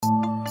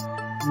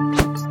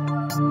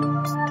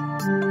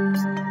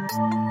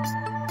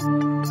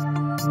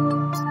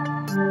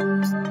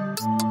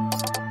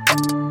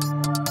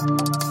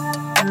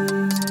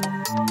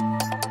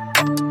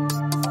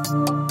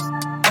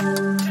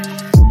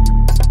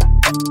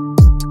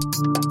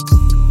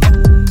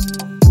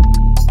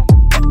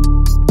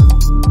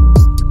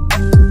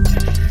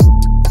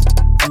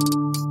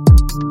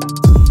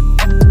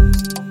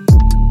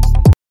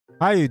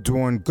How you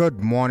doing? Good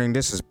morning.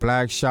 This is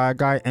Black Shy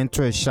Guy.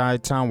 Enter Shy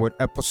Town with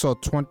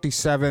episode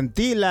 27,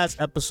 the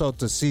last episode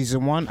to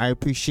season 1. I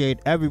appreciate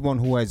everyone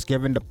who has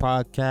given the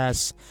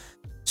podcast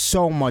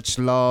so much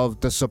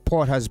love. The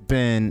support has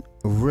been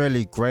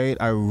really great.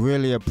 I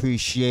really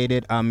appreciate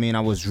it. I mean, I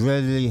was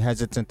really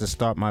hesitant to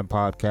start my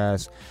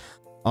podcast.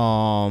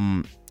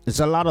 There's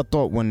a lot of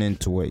thought went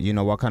into it. You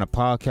know, what kind of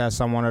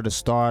podcast I wanted to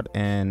start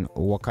and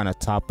what kind of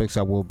topics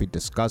I will be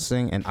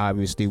discussing. And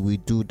obviously, we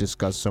do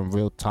discuss some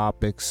real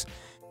topics.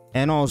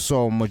 And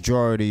also,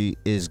 majority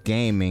is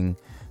gaming.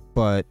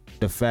 But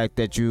the fact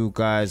that you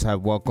guys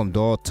have welcomed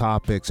all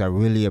topics, I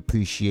really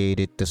appreciate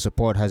it. The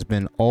support has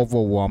been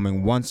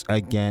overwhelming. Once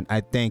again,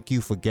 I thank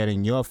you for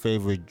getting your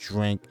favorite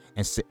drink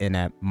and sitting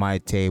at my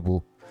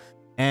table.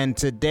 And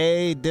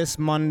today, this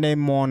Monday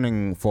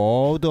morning, for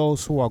all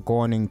those who are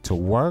going into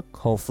work,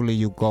 hopefully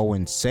you go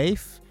in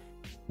safe.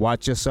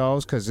 Watch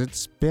yourselves, because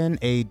it's been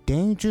a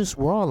dangerous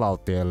world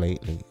out there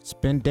lately. It's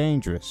been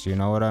dangerous, you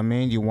know what I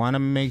mean? You want to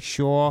make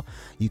sure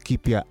you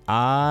keep your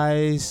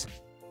eyes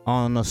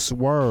on a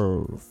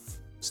swerve.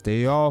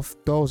 Stay off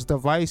those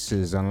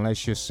devices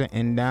unless you're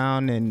sitting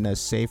down in a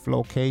safe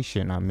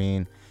location. I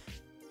mean,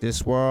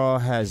 this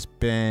world has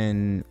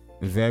been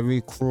very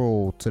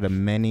cruel to the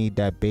many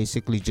that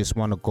basically just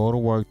want to go to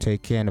work,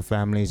 take care of the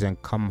families, and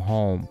come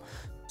home.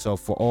 So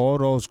for all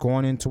those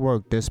going into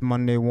work this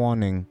Monday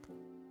morning,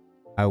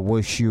 I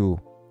wish you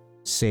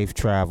safe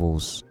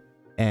travels.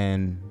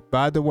 And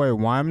by the way,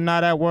 why I'm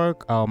not at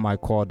work, I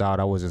called out.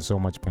 I was in so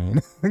much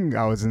pain.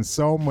 I was in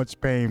so much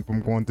pain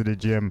from going to the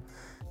gym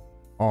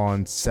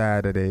on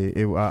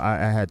Saturday.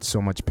 I had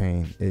so much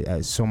pain.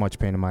 So much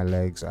pain in my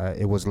legs.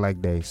 It was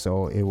leg day,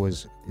 so it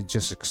was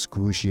just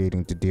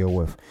excruciating to deal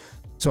with.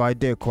 So I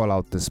did call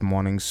out this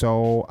morning.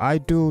 So I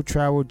do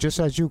travel just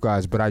as you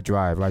guys, but I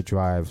drive.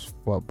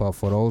 But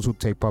for those who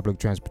take public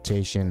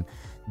transportation,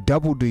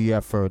 double the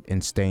effort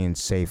in staying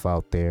safe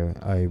out there.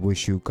 I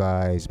wish you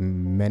guys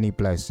many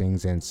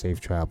blessings and safe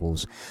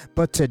travels.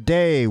 But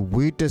today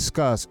we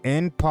discuss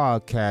in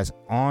podcast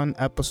on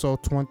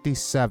episode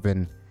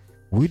 27,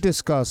 we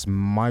discuss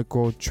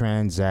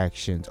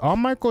microtransactions. Are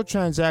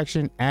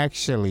microtransactions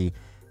actually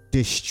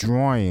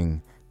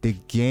destroying the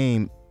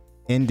game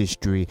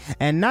industry?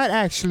 And not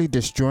actually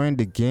destroying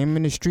the game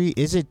industry,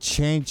 is it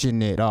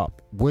changing it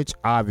up? Which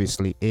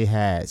obviously it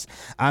has.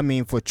 I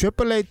mean, for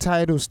AAA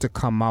titles to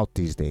come out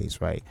these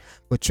days, right?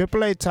 For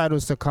AAA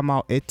titles to come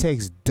out, it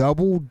takes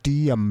double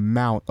the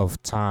amount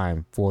of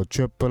time for a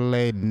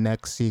AAA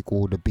next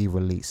sequel to be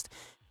released.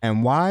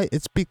 And why?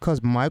 It's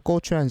because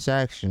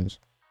microtransactions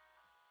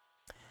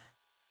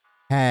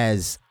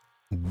has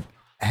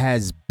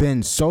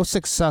been so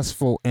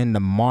successful in the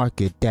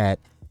market that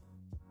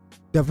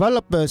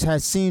developers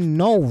have seen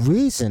no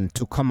reason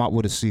to come out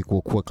with a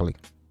sequel quickly.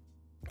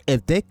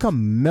 If they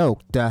can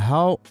milk the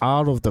hell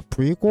out of the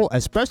prequel,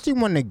 especially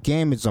when the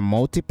game is a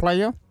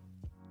multiplayer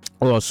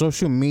or a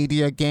social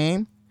media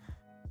game,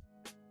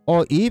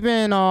 or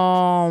even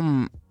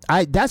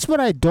that's what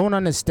I don't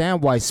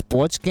understand, why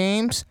sports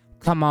games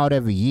come out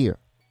every year.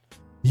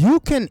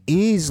 You can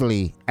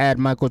easily add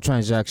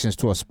microtransactions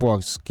to a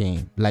sports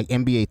game like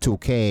NBA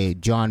 2K,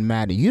 John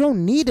Madden. You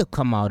don't need to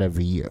come out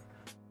every year.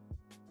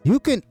 You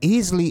can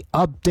easily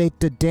update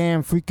the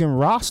damn freaking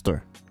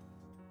roster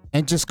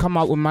and just come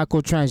out with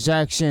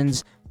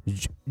microtransactions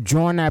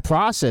during that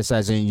process,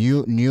 as in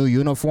new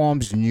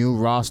uniforms, new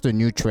roster,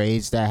 new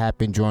trades that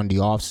happen during the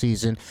off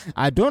season.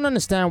 I don't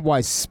understand why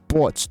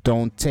sports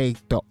don't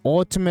take the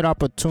ultimate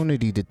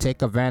opportunity to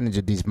take advantage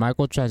of these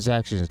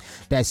microtransactions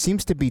that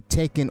seems to be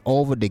taking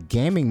over the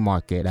gaming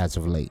market as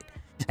of late.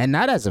 And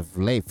not as of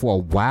late, for a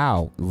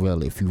while,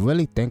 really, if you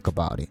really think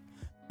about it.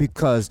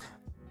 Because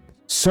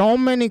so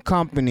many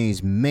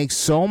companies make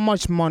so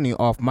much money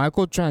off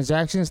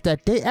microtransactions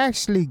that they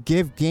actually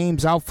give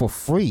games out for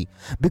free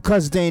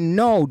because they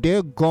know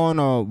they're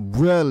gonna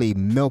really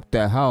milk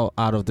the hell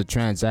out of the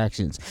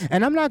transactions.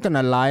 And I'm not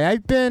gonna lie,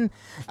 I've been,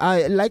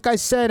 like I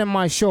said in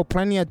my show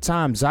plenty of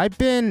times, I've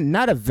been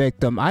not a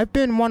victim. I've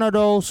been one of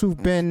those who've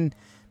been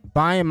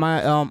buying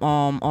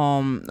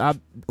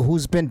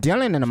who's been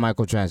dealing in the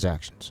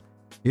microtransactions.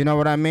 You know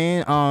what I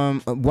mean?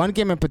 One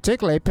game in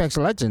particular, Apex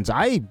Legends.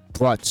 I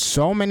brought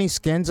so many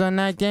skins on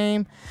that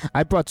game.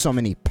 I brought so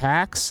many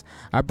packs.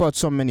 I brought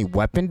so many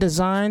weapon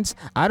designs.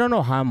 I don't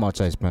know how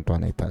much I spent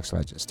on Apex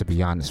Legends, to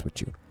be honest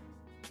with you.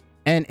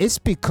 And it's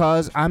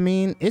because, I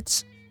mean,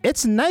 it's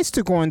nice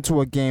to go into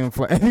a game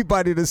for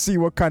everybody to see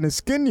what kind of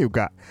skin you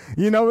got.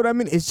 You know what I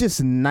mean? It's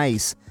just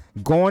nice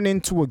going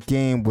into a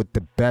game with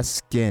the best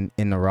skin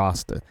in the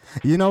roster.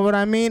 You know what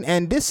I mean?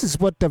 And this is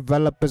what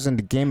developers in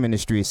the game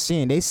industry is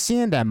seeing. They're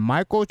seeing that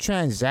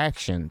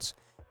microtransactions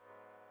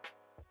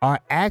are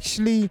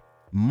actually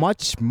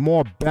much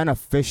more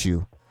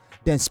beneficial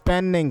than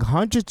spending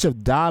hundreds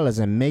of dollars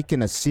and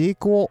making a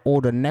sequel or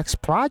the next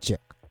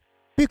project.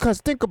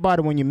 Because think about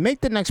it, when you make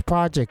the next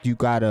project, you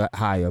gotta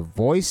hire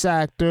voice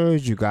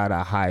actors, you gotta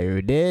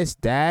hire this,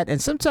 that,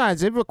 and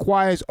sometimes it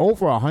requires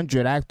over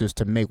 100 actors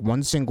to make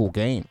one single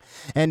game.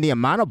 And the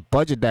amount of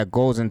budget that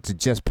goes into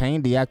just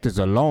paying the actors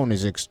alone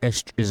is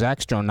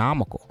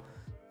astronomical.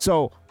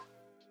 So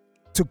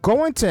to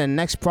go into the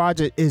next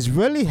project is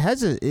really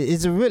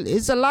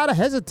it's a lot of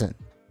hesitant.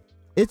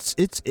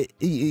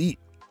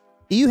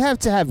 You have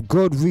to have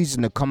good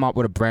reason to come up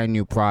with a brand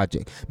new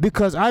project,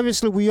 because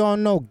obviously we all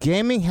know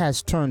gaming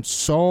has turned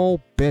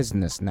so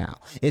business now.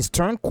 It's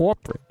turned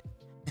corporate,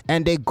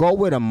 and they go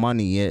where the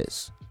money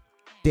is.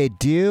 They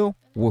deal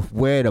with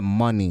where the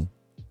money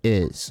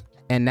is,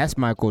 and that's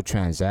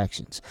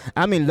microtransactions.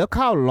 I mean, look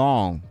how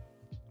long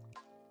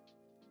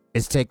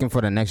it's taken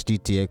for the next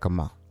GTA to come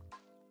out.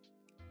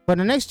 For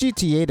the next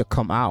GTA to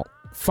come out,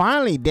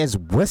 finally there's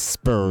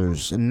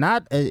whispers,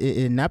 not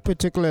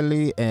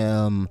particularly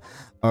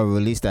a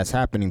release that's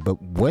happening,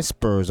 but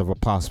whispers of a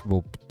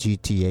possible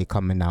GTA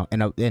coming out,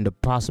 and the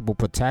possible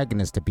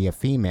protagonist to be a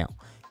female.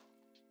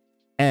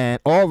 And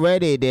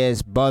already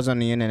there's buzz on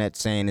the internet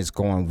saying it's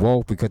going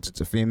woke because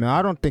it's a female.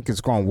 I don't think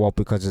it's going woke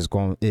because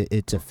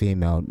it's a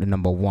female,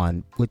 number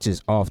one, which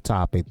is off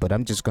topic, but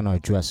I'm just gonna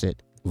address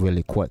it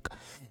really quick.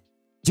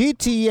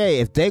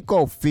 GTA, if they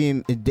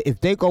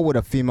go with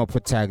a female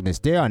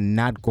protagonist, they are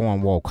not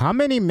going woke. How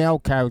many male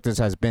characters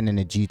has been in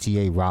the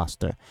GTA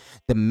roster?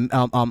 And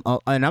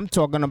I'm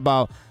talking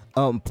about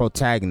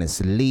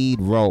protagonists,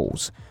 lead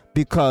roles,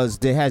 because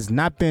there has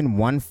not been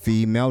one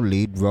female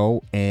lead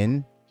role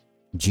in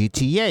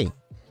GTA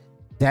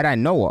that I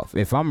know of.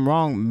 If I'm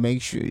wrong,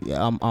 make sure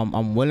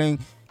I'm willing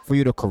for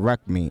you to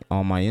correct me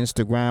on my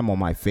Instagram or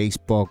my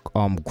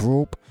Facebook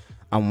group.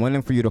 I'm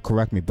willing for you to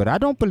correct me, but I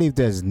don't believe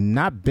there's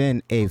not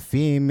been a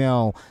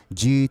female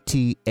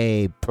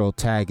GTA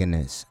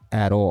protagonist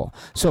at all.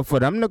 So for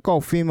them to go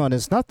female,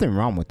 there's nothing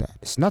wrong with that.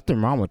 There's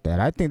nothing wrong with that.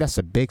 I think that's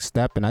a big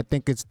step, and I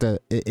think it's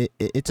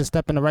a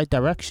step in the right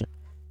direction.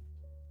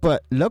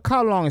 But look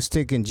how long it's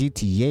taken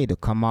GTA to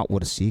come out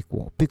with a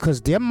sequel, because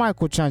their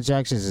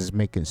microtransactions is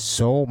making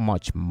so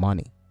much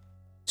money.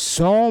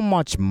 So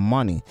much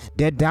money.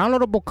 Their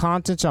downloadable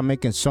contents are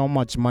making so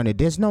much money.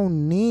 There's no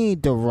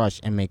need to rush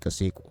and make a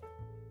sequel.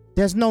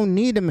 There's no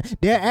need to.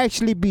 They'll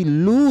actually be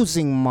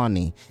losing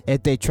money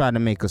if they try to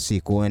make a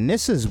sequel. And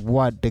this is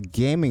what the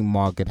gaming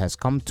market has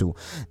come to.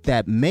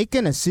 That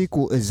making a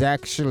sequel is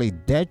actually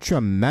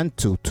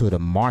detrimental to the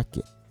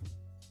market.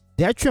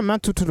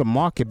 Detrimental to the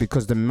market,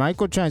 because the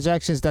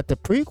microtransactions that the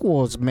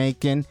prequel is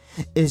making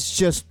is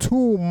just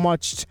too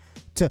much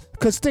to.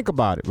 Because think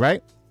about it,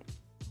 right?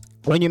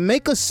 When you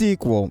make a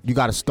sequel, you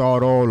got to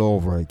start all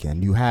over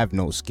again. You have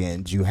no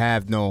skins. You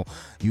have no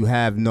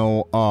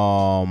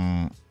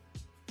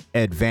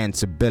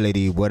advanced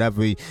ability,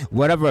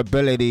 whatever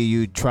ability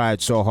you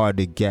tried so hard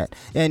to get.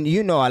 And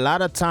you know, a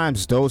lot of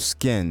times those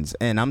skins,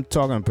 and I'm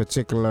talking in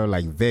particular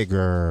like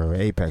Vigor,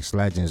 Apex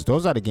Legends,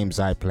 those are the games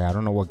I play. I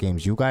don't know what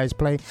games you guys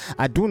play.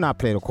 I do not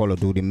play the Call of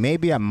Duty.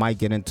 Maybe I might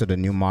get into the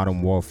new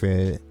Modern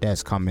Warfare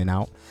that's coming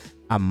out.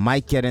 I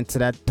might get into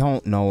that.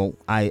 Don't know.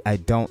 I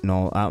don't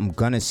know. I'm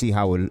gonna see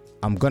how it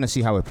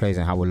plays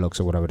and how it looks,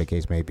 or whatever the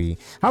case may be.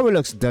 How it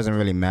looks doesn't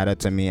really matter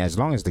to me as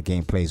long as the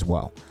game plays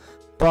well.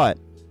 But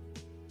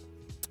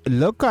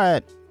look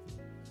at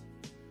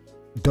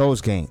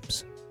those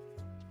games.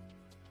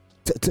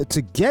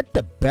 To get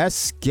the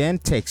best skin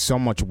takes so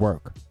much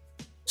work.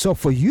 So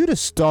for you to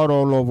start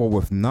all over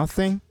with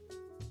nothing,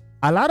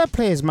 a lot of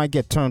players might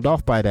get turned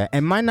off by that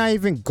and might not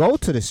even go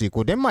to the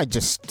sequel. They might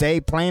just stay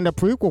playing the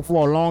prequel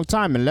for a long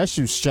time unless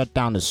you shut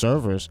down the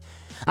servers.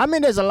 I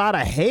mean, there's a lot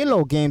of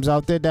Halo games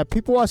out there that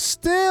people are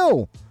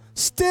still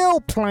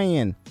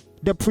playing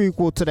the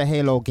prequel to the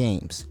Halo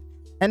games.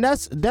 And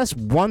that's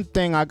one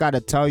thing I gotta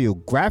tell you.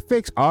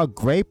 Graphics are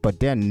great, but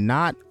they're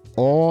not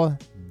all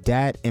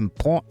that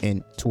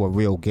important to a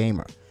real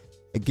gamer.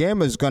 A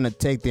gamer is gonna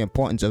take the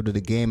importance of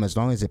the game as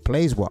long as it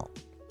plays well.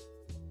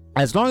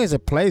 As long as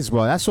it plays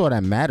well, that's all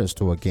that matters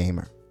to a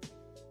gamer.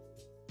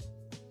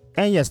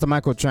 And yes, the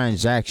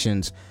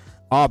microtransactions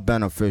are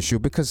beneficial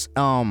because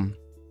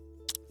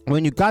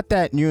when you got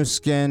that new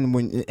skin,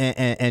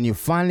 and you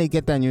finally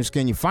get that new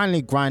skin, you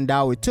finally grind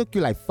out. It took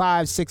you like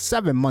 5, 6,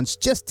 7 months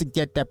just to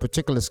get that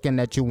particular skin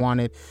that you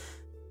wanted.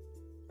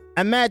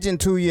 Imagine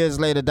 2 years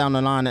later down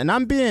the line, and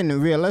I'm being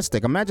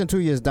realistic. Imagine 2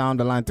 years down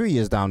the line, 3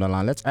 years down the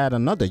line. Let's add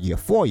another year,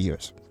 4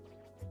 years.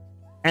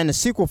 And the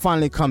sequel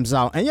finally comes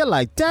out, and you're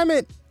like, damn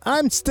it,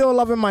 I'm still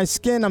loving my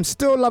skin. I'm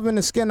still loving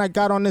the skin I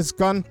got on this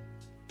gun.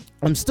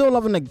 I'm still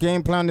loving the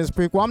gameplay on this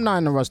prequel. I'm not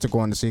in a rush to go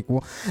on the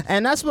sequel.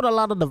 And that's what a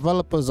lot of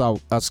developers are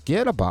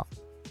scared about.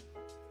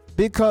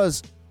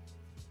 Because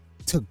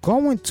to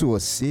go into a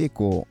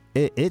sequel,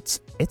 it's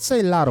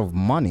a lot of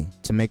money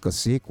to make a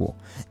sequel.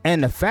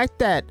 And the fact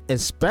that,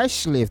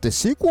 especially if the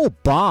sequel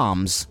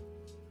bombs,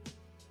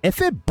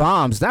 if it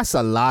bombs, that's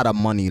a lot of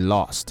money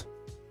lost.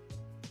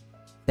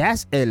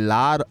 That's a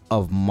lot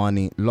of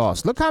money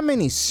lost. Look how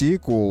many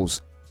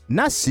sequels,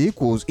 not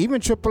sequels,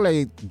 even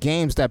AAA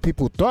games that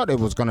people thought it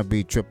was going to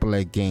be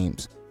AAA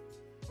games,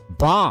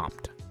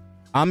 bombed.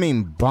 I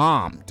mean,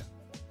 bombed.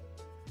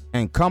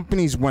 And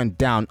companies went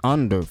down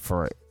under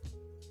for it.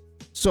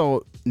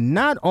 So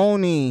not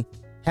only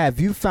have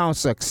you found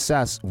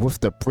success with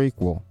the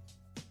prequel,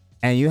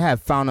 and you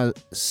have found a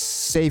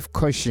safe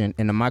cushion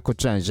in the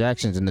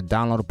microtransactions and the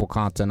downloadable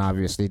content,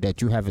 obviously,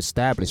 that you have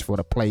established for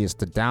the players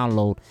to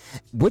download,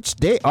 which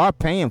they are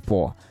paying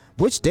for.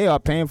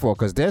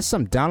 Because there's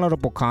some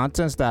downloadable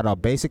contents that are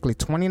basically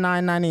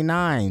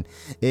 $29.99,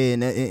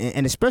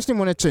 and especially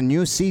when it's a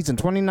new season,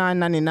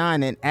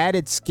 $29.99, and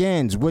added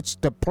skins,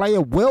 which the player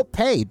will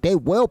pay. They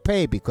will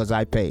pay because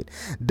I paid.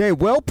 They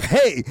will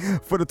pay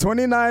for the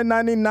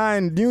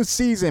 $29.99 new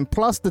season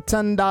plus the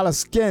 $10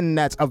 skin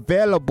that's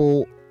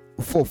available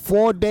for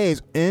 4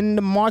 days in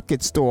the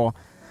market store,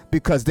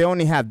 because they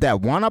only have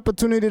that one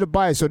opportunity to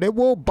buy it. So they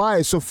will buy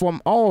it. So for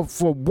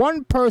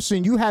one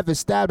person, you have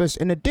established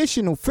an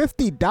additional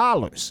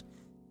 $50.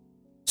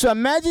 So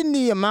imagine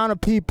the amount of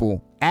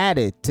people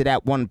added to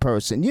that one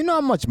person. You know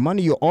how much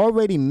money you're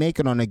already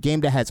making on a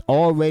game that has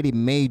already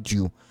made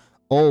you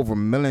over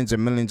millions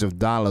and millions of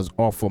dollars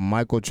off of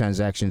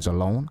microtransactions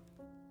alone?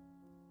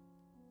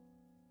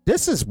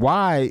 This is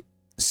why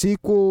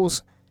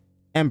sequels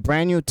and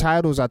brand new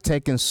titles are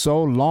taking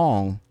so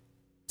long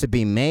to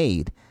be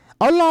made,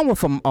 along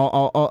with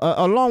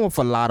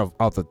a lot of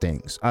other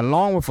things.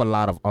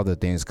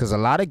 Because a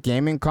lot of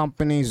gaming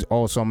companies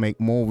also make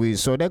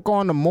movies, so they're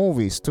going to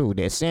movies too.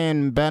 They're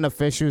seeing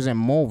beneficials in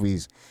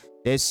movies.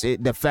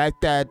 The fact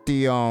that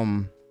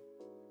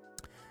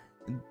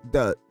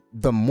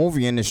the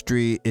movie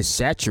industry is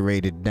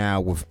saturated now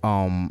with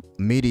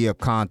media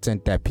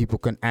content that people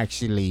can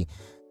actually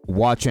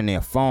watching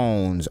their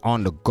phones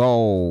on the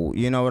go.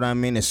 You know what I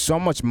mean? There's so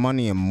much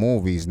money in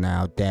movies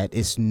now that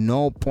it's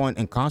no point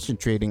in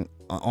concentrating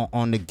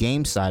on the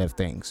game side of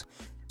things.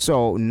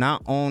 So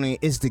not only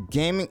is the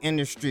gaming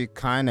industry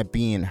kind of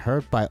being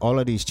hurt by all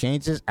of these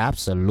changes,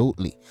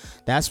 absolutely.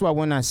 That's why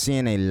we're not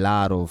seeing a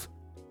lot of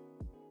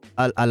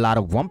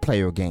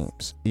one-player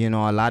games. You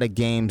know, a lot of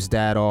games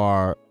that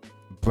are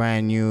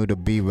brand new to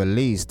be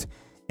released,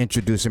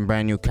 introducing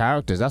brand new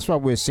characters. That's why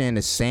we're seeing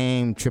the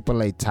same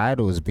AAA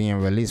titles being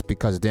released,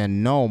 because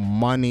no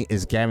money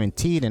is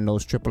guaranteed in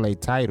those AAA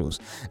titles,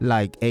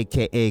 like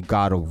aka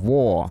God of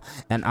War,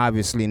 and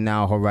obviously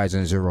now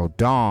Horizon Zero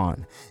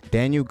Dawn.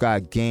 Then you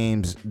got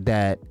games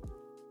that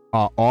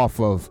are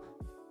off of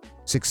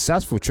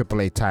successful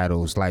AAA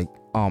titles, like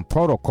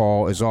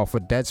Protocol is off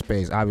of Dead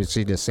Space,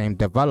 obviously the same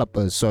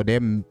developers, so they're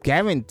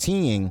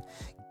guaranteeing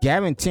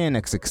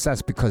a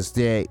success, because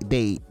they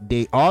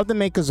are the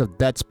makers of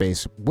Dead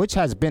Space, which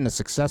has been a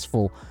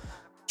successful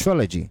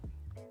trilogy.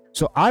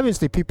 So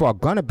obviously people are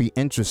gonna be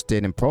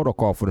interested in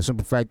Protocol for the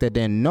simple fact that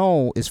they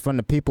know it's from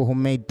the people who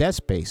made Dead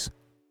Space.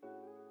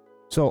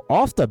 So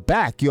off the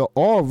back, you're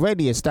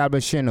already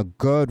establishing a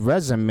good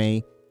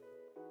resume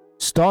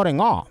starting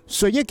off.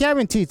 So you're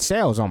guaranteed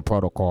sales on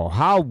Protocol.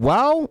 How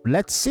well?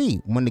 Let's see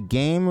when the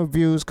game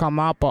reviews come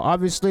out. But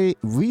obviously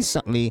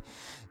recently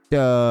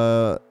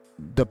the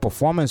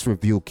performance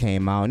review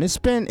came out, and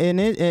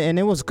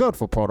it was good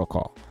for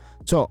Protocol.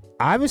 So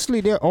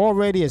obviously they're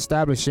already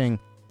establishing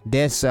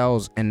their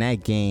sales in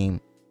that game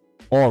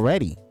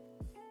already.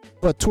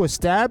 But to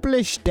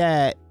establish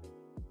that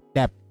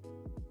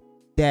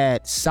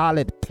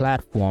solid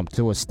platform,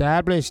 to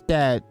establish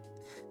that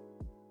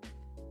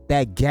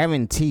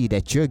guarantee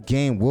that your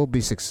game will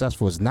be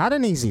successful, is not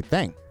an easy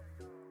thing.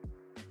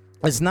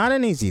 It's not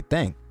an easy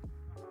thing.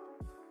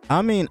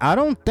 I mean, I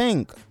don't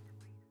think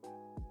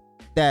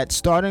that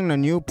starting a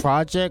new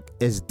project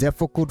is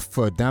difficult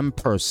for them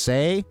per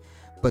se,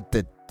 but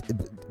the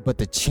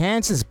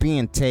chances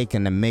being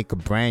taken to make a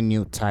brand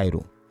new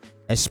title,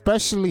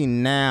 especially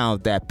now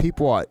that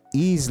people are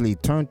easily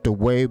turned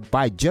away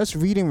by just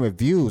reading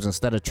reviews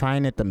instead of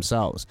trying it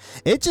themselves.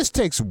 It just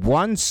takes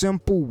one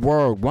simple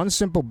word, one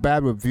simple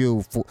bad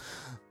review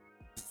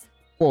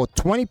for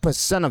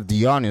 20% of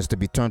the audience to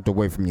be turned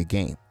away from your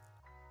game.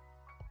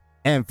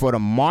 And for the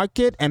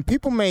market, and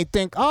people may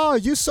think, oh,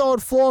 you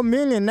sold 4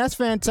 million, that's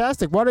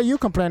fantastic, what are you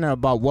complaining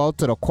about? Well,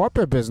 to the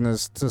corporate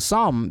business, to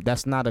some,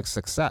 that's not a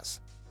success.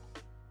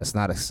 That's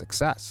not a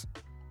success.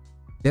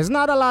 There's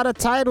not a lot of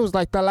titles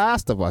like The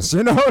Last of Us,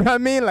 you know what I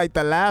mean? Like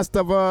The Last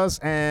of Us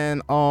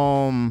and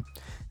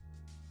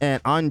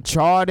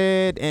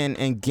Uncharted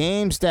and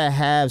games that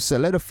have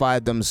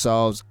solidified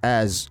themselves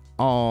as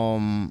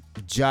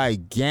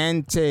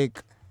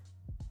gigantic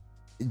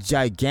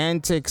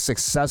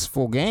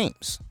successful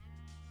games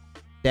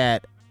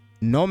that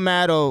no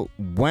matter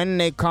when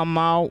they come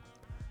out,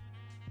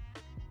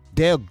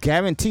 they're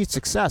guaranteed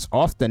success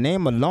off the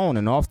name alone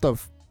and off the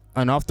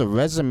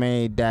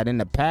resume that in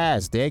the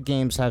past their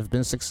games have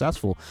been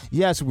successful.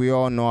 Yes, we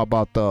all know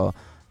about the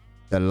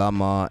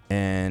dilemma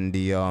and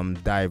the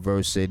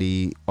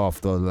diversity of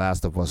The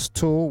Last of Us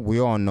 2. We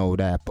all know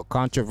that, but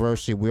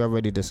controversy, we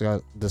already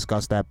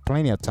discussed that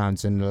plenty of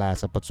times in the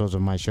last episodes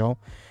of my show,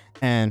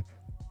 and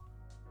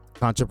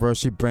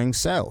controversy brings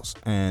sales,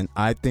 and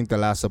I think The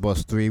Last of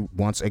Us 3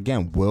 once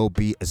again will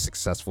be a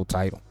successful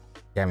title,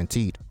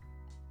 guaranteed.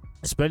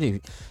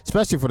 Especially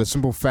for the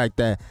simple fact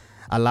that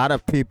a lot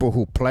of people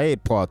who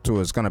played part 2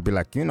 is gonna be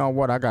like, you know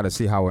what, I gotta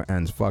see how it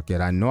ends. Fuck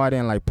it. I know I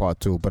didn't like part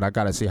 2, but I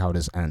gotta see how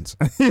this ends.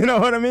 You know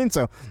what I mean?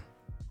 So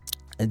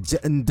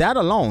that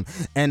alone,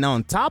 and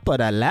on top of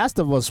that, Last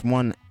of Us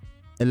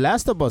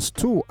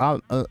 2,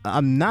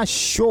 I'm not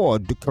sure.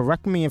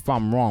 Correct me if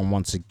I'm wrong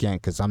once again,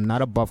 because I'm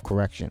not above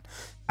correction.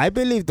 I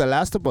believe The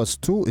Last of Us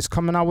 2 is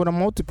coming out with a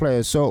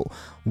multiplayer. So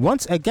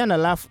once again,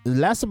 The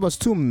Last of Us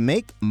 2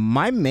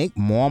 might make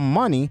more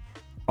money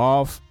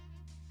off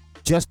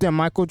just their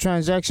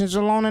microtransactions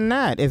alone in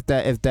that, if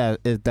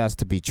that's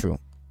to be true.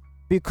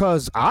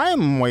 Because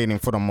I'm waiting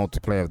for the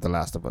multiplayer of The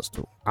Last of Us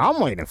 2. I'm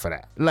waiting for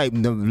that. Like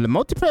the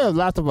multiplayer of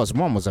Last of Us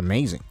 1 was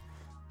amazing.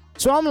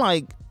 So I'm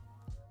like,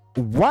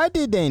 why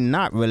did they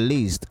not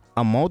release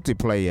a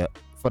multiplayer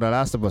for The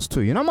Last of Us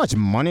 2? You know how much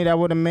money that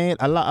would have made?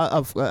 A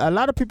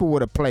lot of people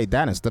would have played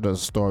that instead of the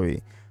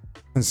story.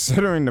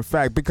 Considering the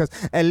fact, because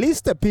at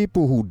least the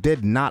people who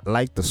did not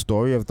like the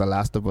story of The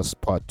Last of Us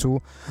Part 2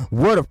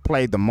 would have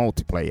played the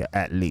multiplayer.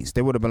 At least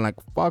they would have been like,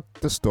 fuck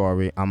the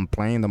story, I'm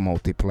playing the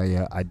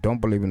multiplayer, I don't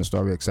believe in the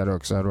story, etc.,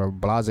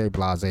 blase.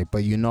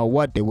 But you know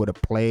what, they would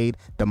have played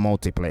the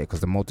multiplayer,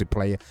 because the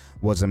multiplayer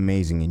was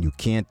amazing, and you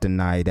can't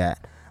deny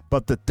that.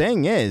 But the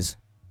thing is,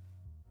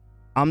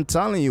 I'm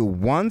telling you,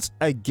 once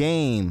a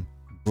game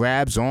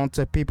grabs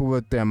onto people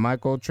with their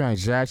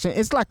microtransaction,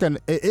 it's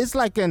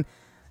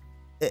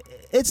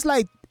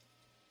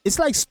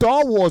like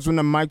Star Wars when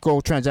the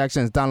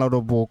microtransactions,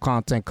 downloadable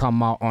content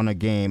come out on a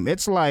game.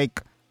 It's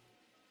like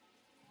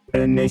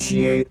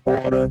initiate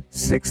order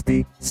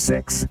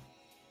 66.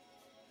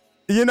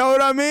 You know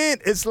what I mean?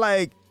 It's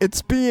like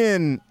it's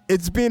being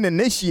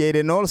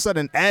initiated, and all of a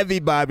sudden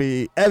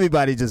everybody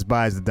just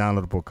buys the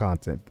downloadable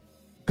content.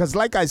 Because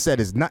like I said,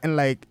 it's nothing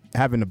like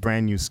having a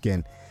brand new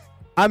skin.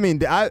 I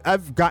mean,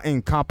 I've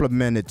gotten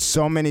complimented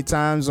so many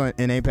times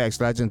in Apex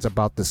Legends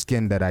about the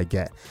skin that I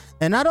get,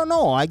 and I don't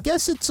know. I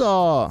guess it's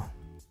not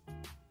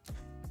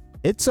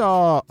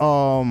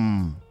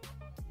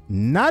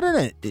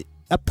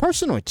a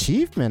personal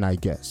achievement, I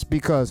guess,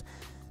 because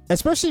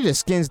especially the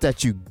skins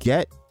that you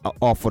get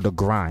off of the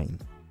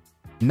grind,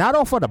 not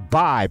off of the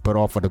buy, but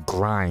off of the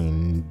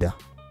grind.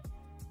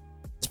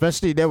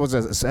 Especially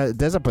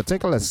there's a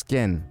particular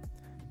skin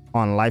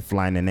on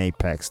Lifeline in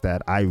Apex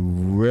that I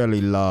really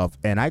love,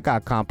 and I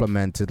got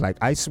complimented, like,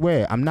 I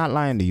swear, I'm not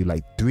lying to you,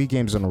 like 3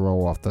 games in a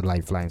row off the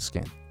Lifeline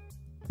skin.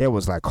 It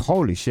was like,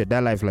 holy shit,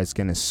 that Lifeline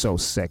skin is so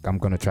sick, I'm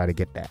gonna try to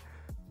get that.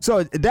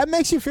 So that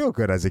makes you feel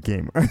good as a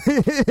gamer.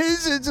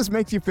 It just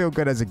makes you feel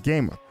good as a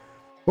gamer.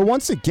 But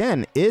once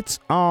again, it's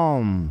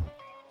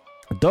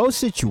those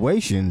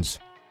situations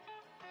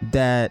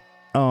that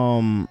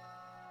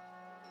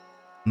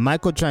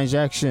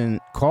microtransaction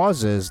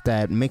causes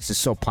that makes it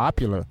so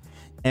popular,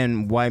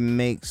 and why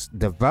makes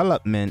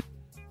development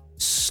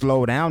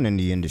slow down in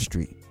the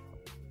industry.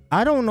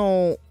 I don't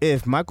know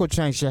if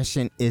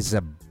microtransaction is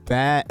a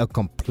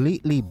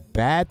completely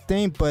bad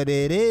thing, but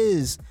it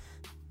is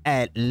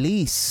at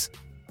least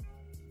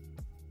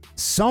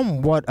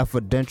somewhat of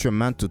a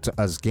detrimental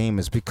to us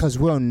gamers, because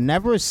we'll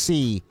never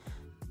see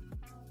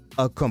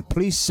a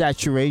complete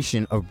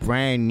saturation of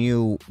brand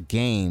new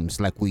games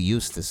like we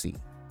used to see.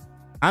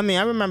 I mean,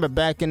 I remember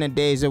back in the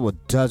days, there were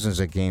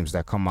dozens of games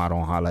that come out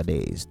on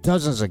holidays,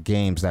 dozens of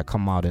games that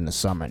come out in the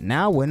summer.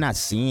 Now we're not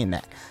seeing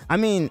that. I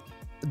mean,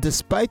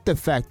 despite the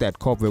fact that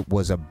COVID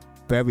was a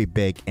very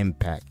big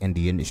impact in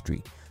the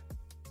industry,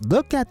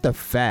 look at the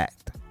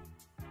fact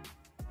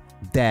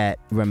that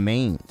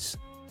remains.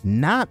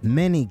 Not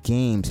many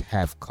games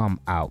have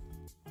come out.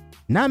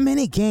 Not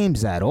many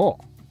games at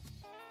all.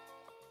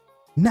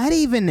 Not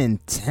even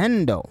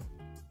Nintendo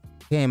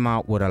came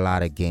out with a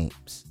lot of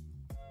games.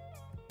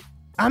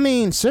 I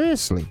mean,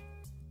 seriously,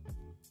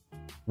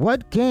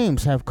 what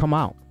games have come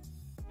out?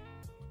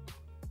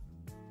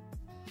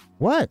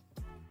 What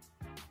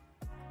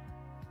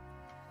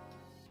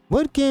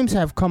games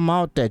have come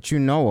out that you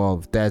know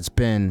of that's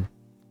been,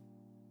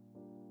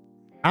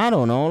 I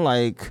don't know,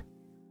 like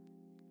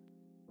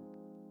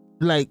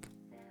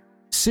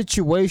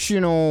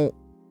situational,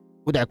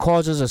 that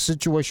causes a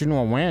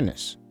situational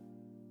awareness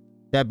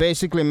that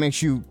basically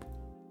makes you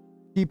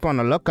keep on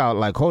the lookout,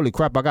 like, holy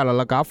crap, I gotta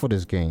look out for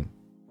this game.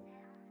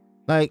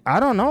 Like, I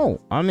don't know.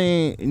 I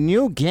mean,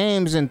 new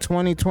games in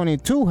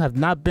 2022 have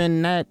not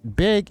been that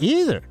big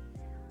either.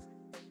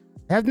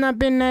 I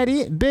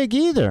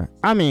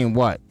mean,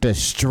 what? The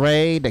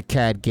Stray, the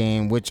cat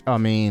game, which, I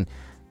mean,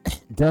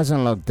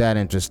 doesn't look that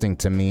interesting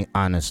to me,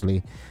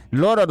 honestly.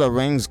 Lord of the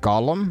Rings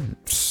Gollum,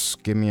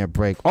 give me a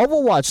break.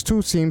 Overwatch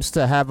 2 seems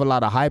to have a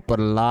lot of hype, but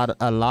a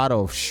lot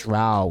of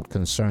shroud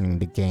concerning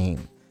the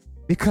game,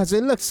 because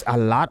it looks a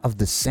lot of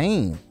the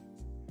same.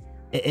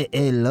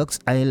 It looks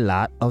a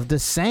lot of the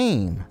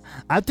same.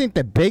 I think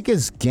the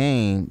biggest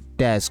game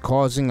that's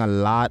causing a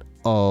lot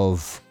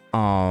of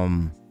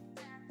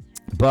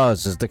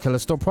buzz is the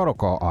Callisto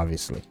Protocol,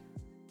 obviously,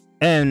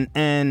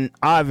 and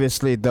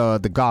obviously the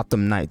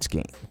Gotham Knights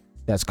game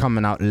that's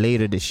coming out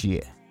later this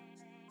year.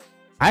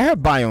 I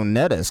heard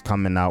Bayonetta is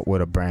coming out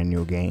with a brand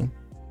new game.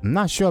 I'm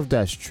not sure if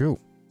that's true,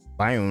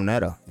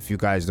 Bayonetta. If you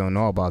guys don't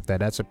know about that,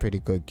 that's a pretty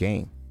good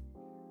game.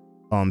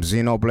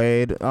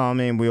 Xenoblade, I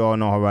mean, we all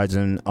know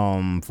Horizon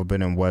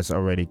Forbidden West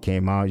already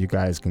came out. You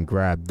guys can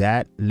grab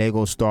that.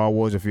 Lego Star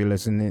Wars, if you're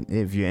listening,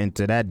 if you're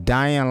into that.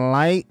 Dying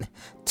Light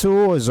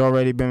 2 has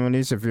already been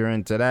released if you're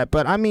into that.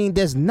 But I mean,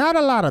 there's not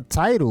a lot of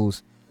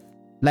titles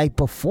like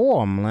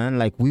before, man.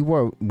 Like we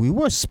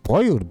were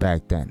spoiled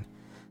back then.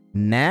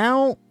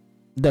 Now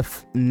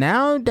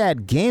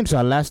that games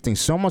are lasting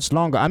so much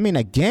longer, I mean,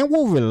 a game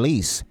will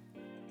release,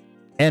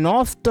 and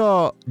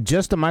after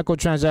just the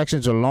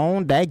microtransactions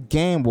alone, that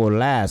game will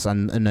last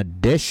an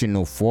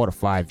additional 4 to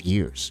 5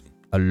 years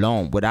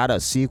alone, without a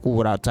sequel,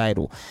 without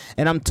title.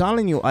 And I'm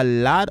telling you, a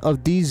lot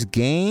of these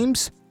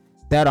games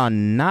that are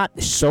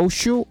not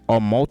social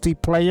or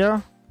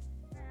multiplayer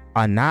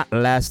are not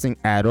lasting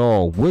at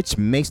all, which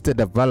makes the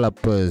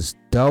developers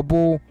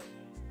do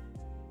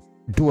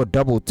a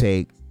double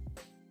take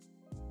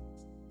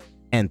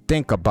and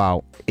think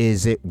about,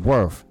 is it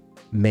worth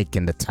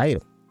making the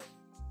title?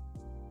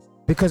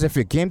 Because if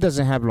your game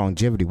doesn't have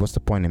longevity, what's the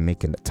point in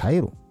making the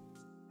title?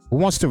 Who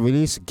wants to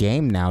release a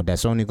game now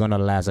that's only going to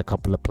last a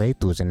couple of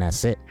playthroughs and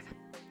that's it?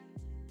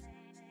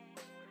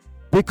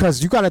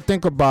 Because you got to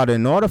think about it,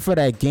 in order for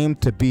that game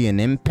to be an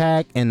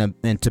impact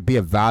and to be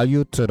a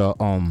value to the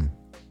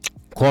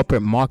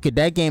corporate market,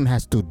 that game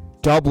has to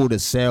double the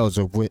sales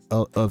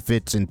of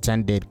its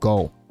intended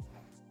goal.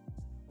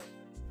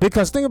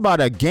 Because think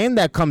about a game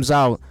that comes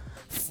out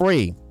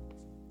free,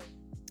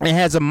 it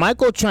has a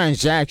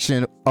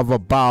microtransaction of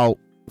about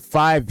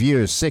 5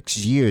 years, 6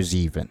 years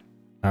even.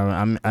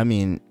 I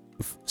mean,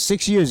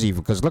 6 years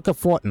even, because look at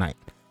Fortnite.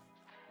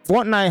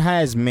 Fortnite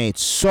has made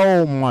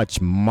so much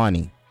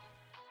money.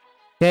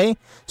 Okay?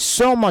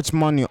 So much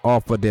money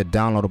off of their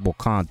downloadable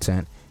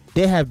content.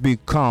 They have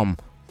become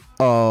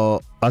a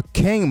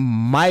King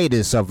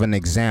Midas of an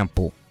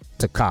example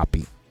to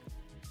copy.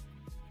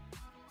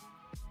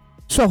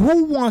 So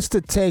who wants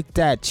to take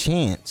that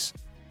chance?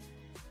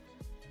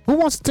 Who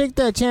wants to take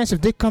that chance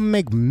if they can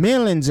make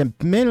millions and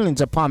millions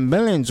upon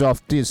millions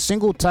off the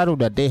single title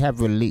that they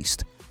have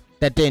released,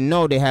 that they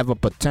know they have a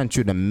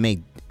potential to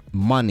make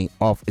money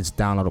off its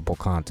downloadable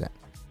content?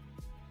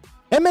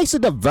 It makes a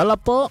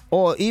developer,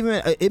 or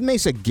even it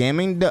makes a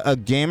gaming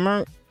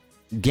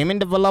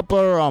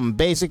developer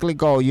basically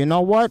go, you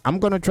know what? I'm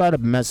gonna try to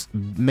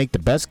make the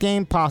best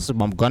game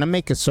possible. I'm gonna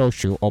make it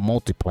social or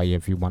multiplayer,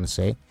 if you want to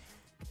say,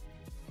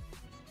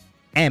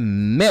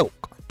 and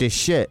milk the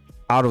shit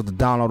out of the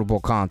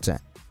downloadable content.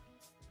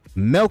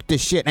 Milk the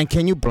shit. And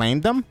can you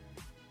blame them?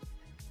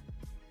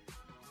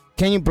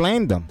 Can you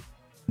blame them?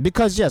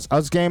 Because yes,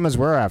 us gamers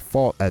were at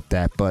fault at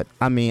that, but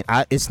I mean,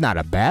 it's not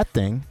a bad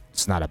thing.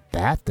 It's not a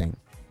bad thing.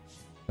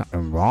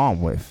 Nothing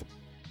wrong with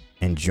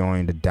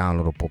enjoying the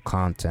downloadable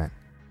content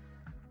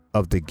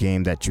of the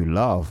game that you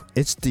love.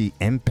 It's the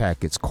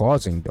impact it's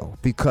causing though,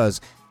 because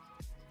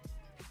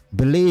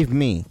believe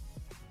me,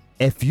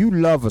 if you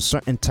love a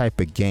certain type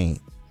of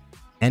game,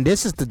 and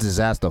this is the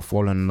disaster of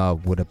falling in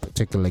love with a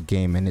particular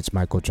game and its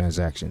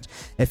microtransactions.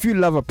 If you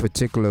love a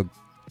particular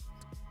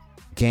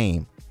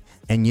game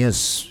and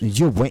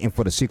you're waiting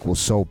for the sequel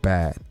so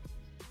bad,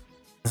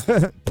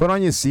 put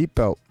on your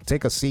seatbelt,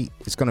 take a seat.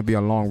 It's going to be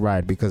a long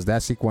ride, because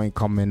that sequel ain't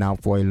coming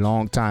out for a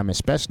long time,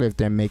 especially if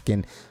they're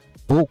making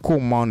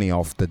buku money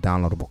off the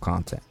downloadable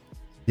content.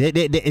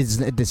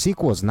 The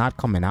sequel is not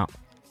coming out.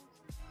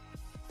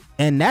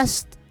 And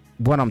that's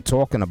what I'm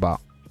talking about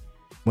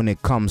when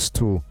it comes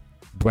to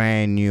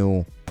brand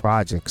new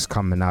projects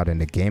coming out in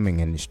the gaming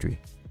industry.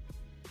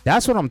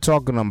 That's what I'm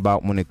talking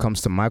about when it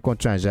comes to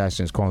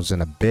microtransactions causing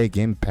a big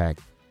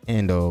impact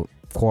in the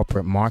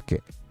corporate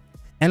market.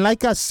 And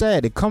like I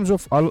said, it comes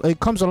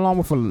along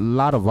with a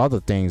lot of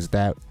other things,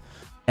 that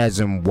as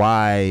in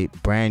why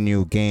brand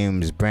new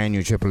games, brand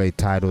new AAA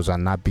titles are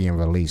not being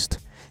released.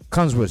 It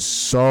comes with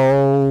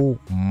so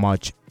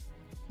much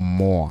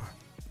more.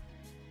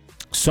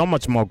 So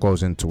much more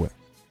goes into it.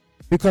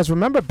 Because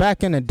remember,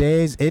 back in the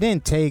days, it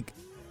didn't take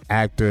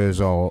actors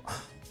or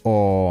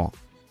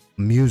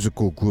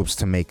musical groups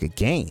to make a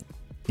game.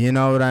 You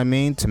know what I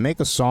mean? To make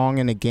a song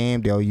in a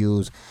game, they'll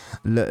use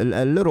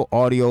a little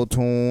audio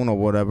tune or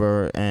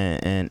whatever.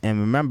 And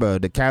remember,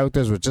 the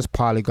characters were just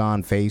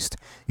polygon faced.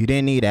 You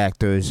didn't need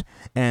actors.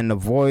 And the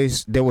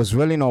voice, there was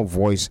really no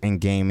voice in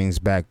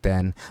gamings back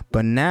then.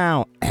 But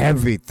now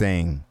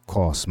everything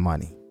costs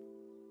money,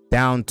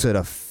 down to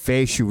the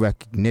facial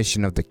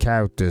recognition of the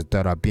characters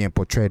that are being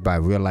portrayed by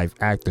real life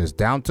actors,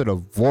 down to the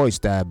voice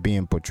that are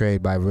being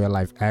portrayed by real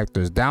life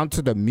actors, down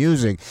to the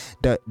music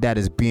that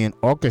is being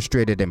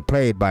orchestrated and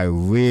played by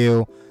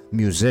real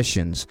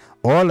musicians.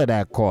 All of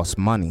that costs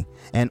money,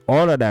 and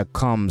all of that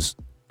comes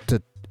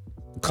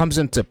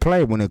into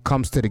play when it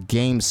comes to the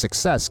game's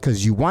success,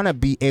 because you want to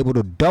be able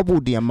to double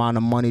the amount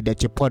of money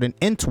that you're putting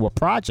into a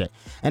project.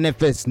 And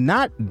if it's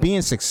not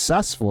being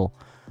successful,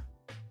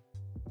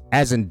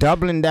 as in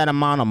doubling that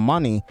amount of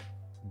money,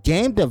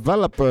 game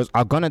developers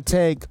are going to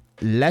take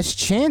less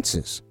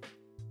chances.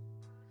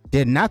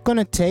 They're not going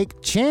to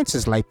take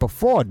chances like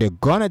before. They're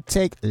going to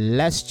take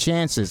less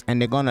chances,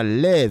 and they're going to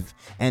live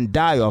and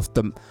die off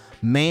the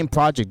main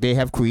project they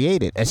have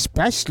created,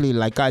 especially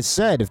like I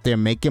said, if they're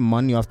making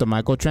money off the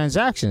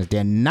microtransactions.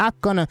 They're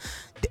not gonna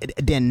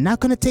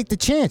take the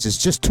chance. It's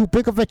just too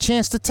big of a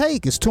chance to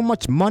take. It's too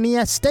much money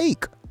at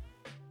stake.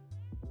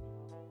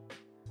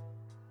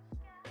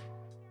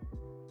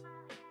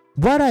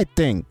 What I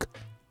think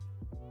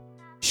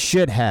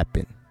should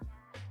happen,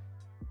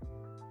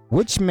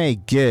 which may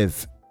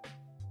give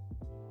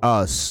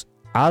us,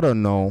 I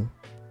don't know,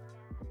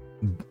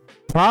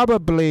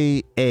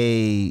 probably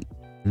a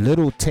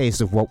little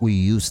taste of what we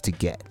used to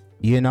get,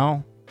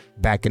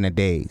 back in the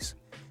days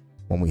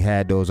when we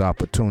had those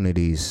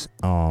opportunities,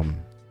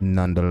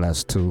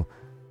 nonetheless, to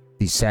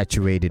be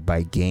saturated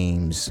by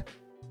games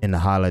in the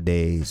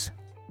holidays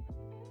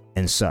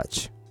and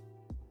such,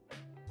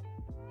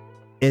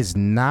 is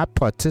not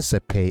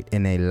participate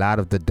in a lot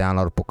of the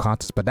downloadable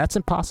content. But that's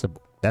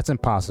impossible.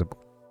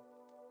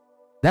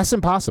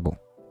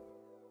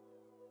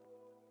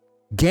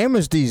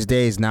 Gamers these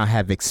days now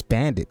have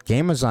expanded.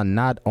 Gamers are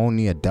not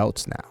only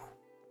adults now.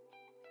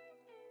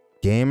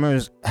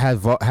 Gamers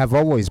have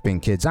always been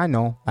kids. I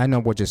know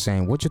what you're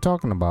saying. What you're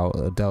talking about,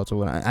 adults?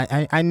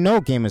 I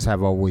know gamers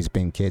have always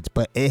been kids,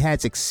 but it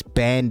has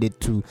expanded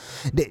to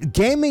the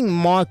gaming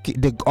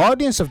market. The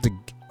audience of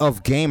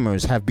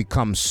gamers have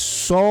become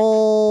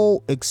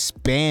so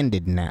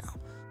expanded now,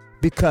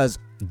 because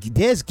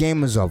there's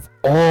gamers of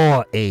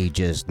all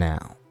ages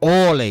now.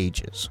 All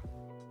ages.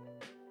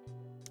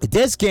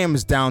 There's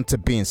gamers down to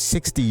being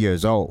 60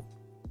 years old.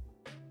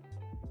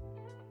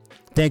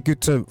 Thank you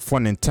for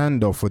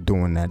Nintendo for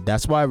doing that.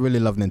 That's why I really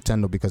love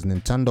Nintendo, because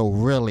Nintendo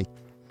really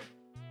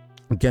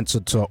gets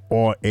into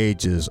all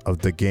ages of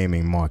the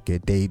gaming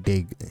market. They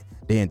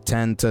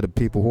intend to the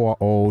people who are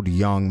old,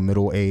 young,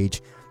 middle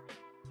age.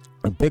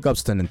 And big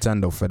ups to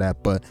Nintendo for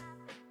that. But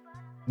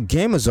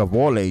gamers of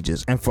all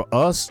ages, and for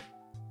us,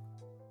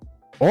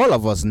 all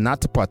of us, not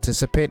to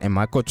participate in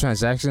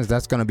microtransactions,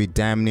 that's going to be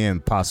damn near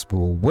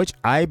impossible, which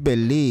I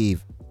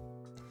believe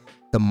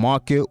the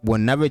market will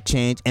never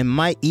change and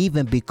might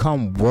even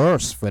become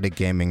worse for the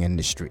gaming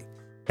industry.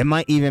 It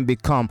might even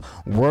become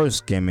worse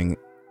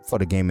for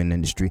the gaming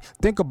industry.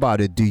 Think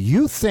about it. Do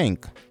you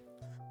think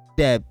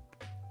that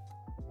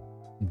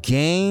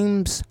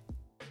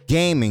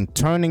gaming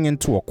turning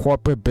into a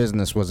corporate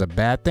business was a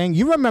bad thing?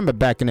 You remember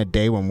back in the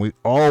day when we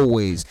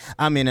always,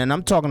 and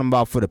I'm talking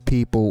about for the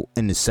people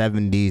in the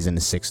 70s and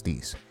the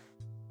 60s.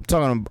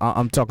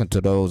 I'm talking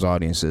to those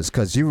audiences,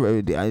 because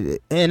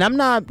and I'm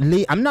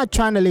not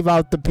trying to leave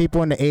out the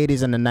people in the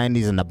 80s and the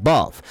 90s and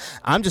above.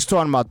 I'm just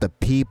talking about the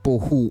people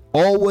who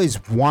always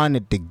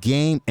wanted the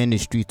game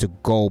industry to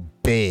go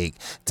big,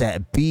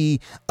 to be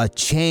a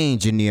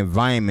change in the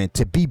environment,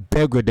 to be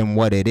bigger than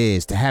what it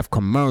is, to have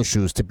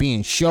commercials, to be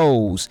in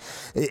shows,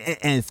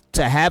 and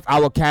to have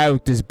our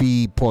characters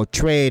be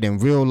portrayed in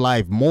real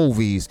life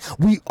movies.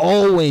 We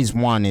always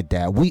wanted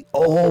that. We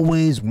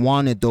always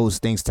wanted those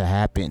things to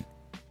happen.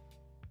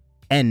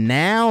 And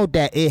now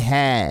that it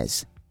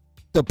has,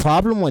 the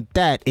problem with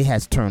that, it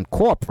has turned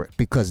corporate,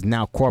 because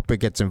now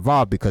corporate gets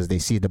involved because they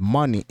see the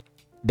money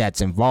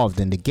that's involved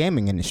in the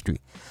gaming industry.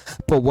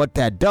 But what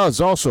that does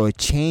also, it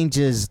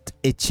changes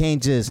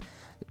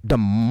the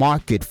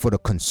market for the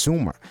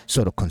consumer.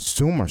 So the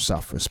consumer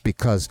suffers,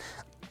 because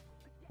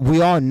we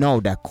all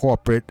know that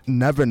corporate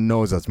never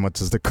knows as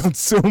much as the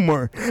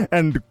consumer,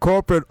 and the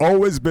corporate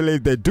always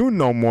believe they do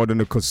know more than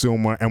the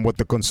consumer and what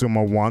the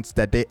consumer wants,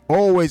 that they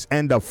always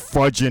end up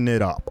fudging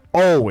it up.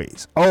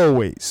 Always.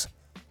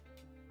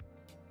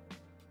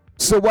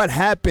 So what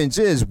happens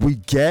is we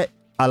get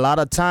a lot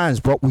of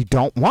times what we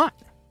don't want.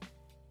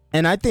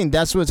 And I think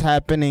that's what's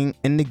happening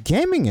in the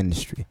gaming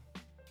industry.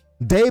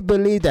 They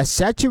believe that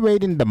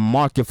saturating the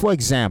market, for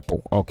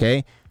example,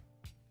 okay,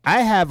 I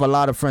have a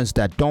lot of friends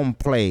that don't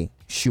play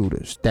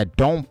shooters, that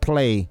don't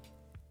play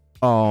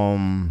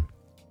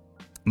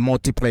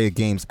multiplayer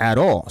games at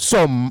all.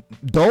 So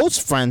those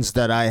friends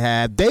that I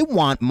have, they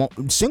want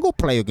single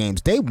player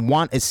games. They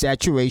want a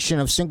saturation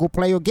of single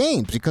player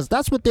games, because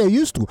that's what they're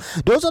used to.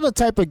 Those are the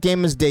type of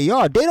gamers they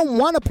are. They don't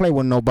want to play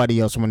with nobody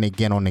else when they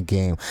get on the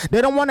game.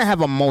 They don't want to have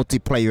a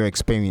multiplayer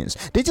experience.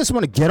 They just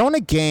want to get on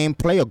the game,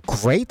 play a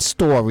great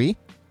story,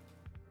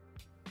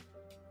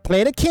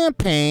 play the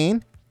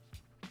campaign,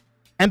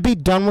 and be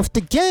done with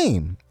the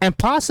game. And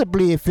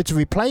possibly, if it's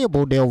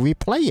replayable, they'll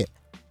replay it.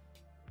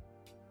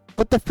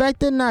 But the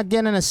fact they're not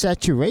getting a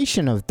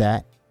saturation of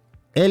that,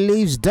 it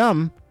leaves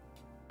them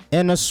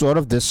in a sort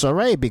of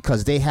disarray,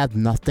 because they have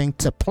nothing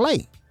to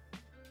play.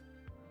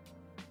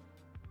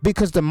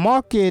 Because the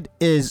market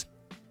is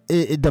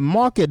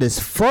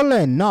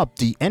filling up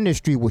the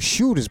industry with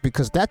shooters,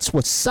 because that's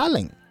what's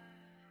selling.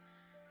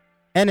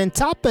 And on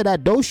top of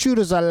that, those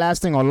shooters are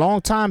lasting a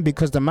long time,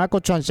 because the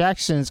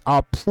microtransactions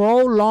are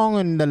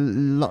prolonging the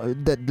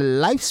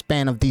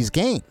lifespan of these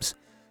games.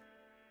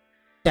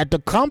 That the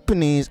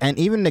companies and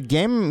even the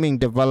gaming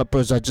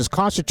developers are just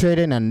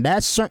concentrating on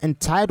that certain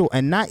title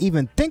and not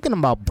even thinking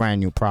about brand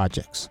new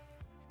projects.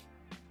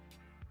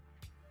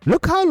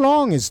 Look how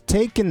long it's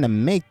taken to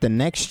make the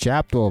next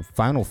chapter of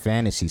Final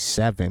Fantasy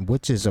VII,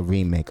 which is a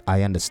remake.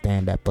 I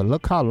understand that, but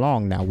look how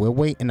long now. We're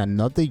waiting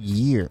another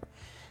year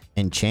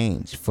and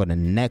change for the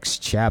next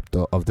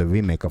chapter of the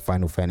remake of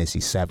Final Fantasy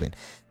VII.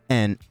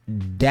 And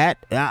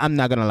that, I'm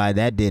not gonna lie,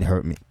 that did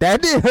hurt me.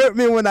 That did hurt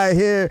me when I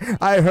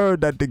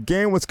heard that the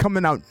game was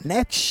coming out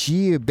next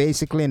year,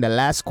 basically in the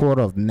last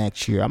quarter of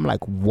next year. I'm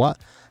like, what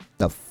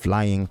the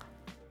flying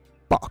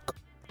fuck?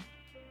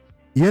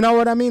 You know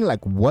what I mean?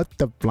 Like, what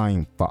the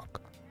flying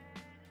fuck?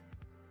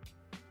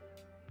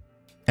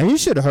 And you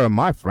should have heard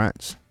my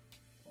friends.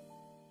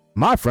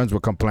 My friends were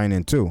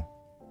complaining too.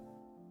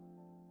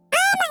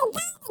 Oh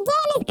my god,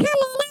 the game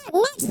is coming out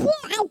next year.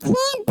 I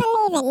can't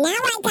believe it. Now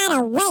I gotta wait a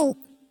whole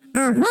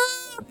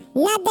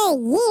another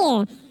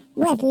year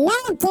with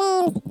no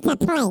games to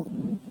play.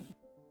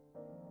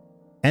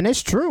 And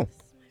it's true.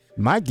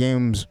 My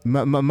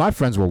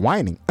friends were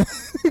whining.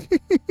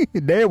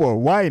 They were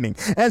whining.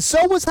 And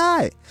so was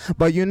I.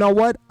 But you know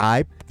what?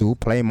 I do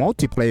play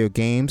multiplayer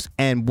games.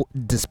 And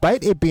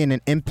despite it being an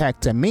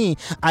impact to me,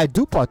 I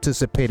do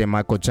participate in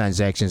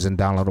microtransactions and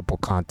downloadable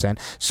content.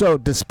 So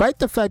despite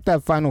the fact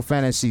that Final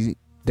Fantasy,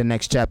 the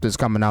next chapter is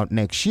coming out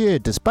next year,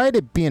 despite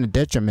it being a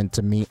detriment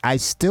to me, I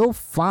still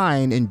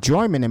find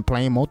enjoyment in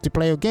playing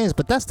multiplayer games.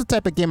 But that's the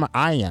type of gamer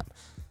I am.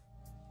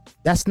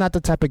 That's not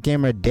the type of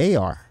gamer they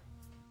are.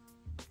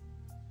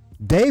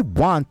 They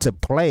want to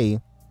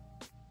play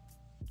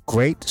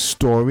great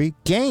story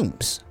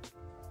games.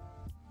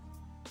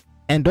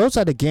 And those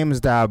are the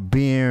games that are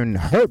being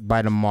hurt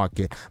by the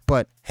market.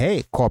 But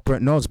hey,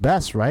 corporate knows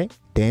best, right?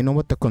 They know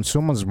what the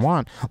consumers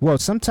want. Well,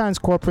 sometimes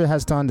corporate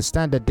has to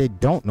understand that they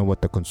don't know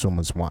what the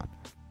consumers want.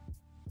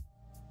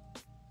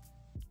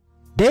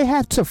 They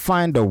have to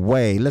find a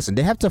way. Listen,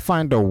 they have to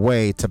find a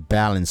way to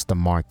balance the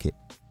market.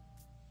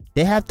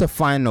 They have to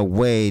find a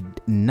way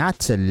not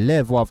to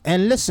live off.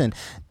 And listen,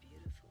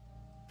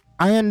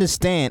 I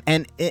understand,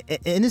 and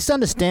it's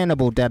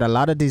understandable that a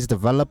lot of these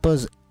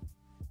developers,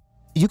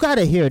 you got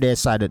to hear their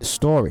side of the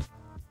story.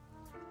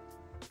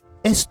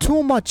 It's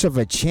too much of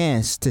a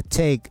chance to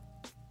take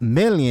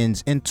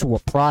millions into a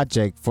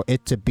project for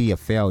it to be a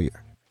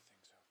failure.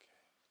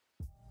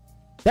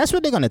 That's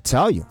what they're going to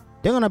tell you.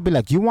 They're going to be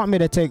like, you want me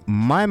to take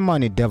my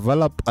money,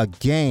 develop a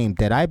game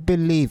that I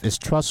believe is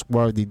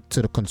trustworthy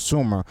to the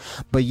consumer,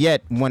 but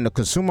yet when the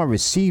consumer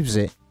receives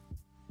it,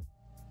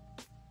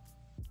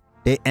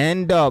 they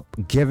end up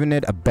giving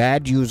it a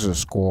bad user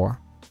score,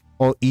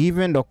 or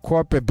even the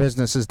corporate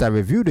businesses that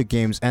review the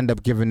games end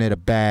up giving it a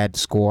bad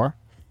score,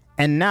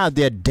 and now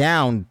they're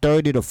down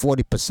 30 to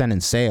 40% in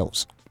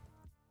sales,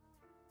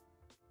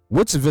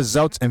 which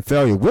results in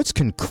failure, which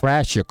can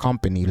crash your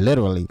company,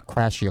 literally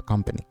crash your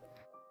company.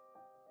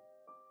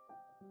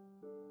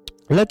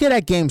 Look at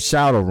that game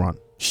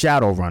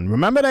Shadowrun.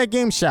 Remember that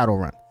game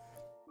Shadowrun?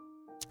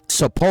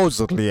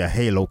 Supposedly a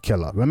Halo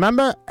killer.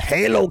 Remember?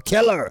 Halo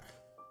killer.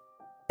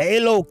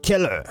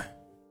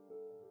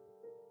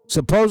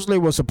 Supposedly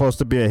was supposed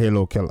to be a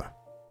Halo killer.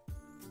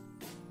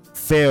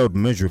 Failed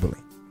miserably.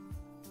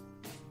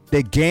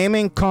 The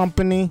gaming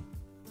company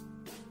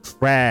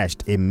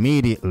crashed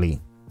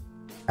immediately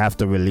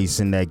after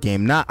releasing that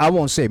game. Now, I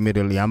won't say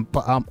immediately. I'm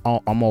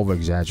over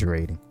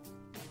exaggerating.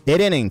 They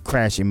didn't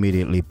crash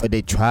immediately, but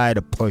they tried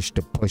to push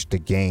the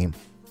game,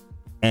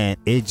 and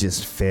it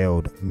just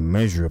failed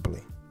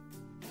miserably.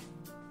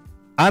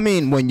 I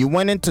mean, when you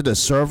went into the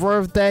server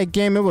of that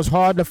game, it was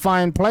hard to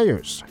find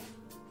players.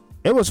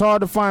 It was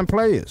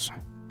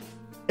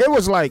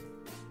like,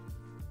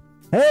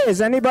 hey, is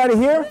anybody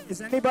here? Hey,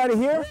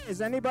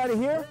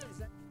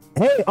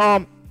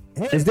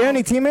 is there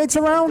any teammates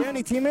around?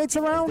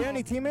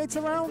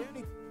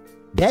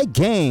 That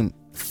game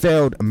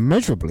failed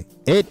miserably.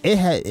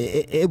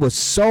 It was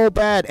so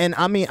bad, and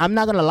I mean, I'm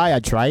not gonna lie, I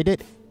tried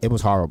it. It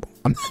was horrible.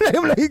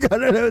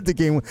 The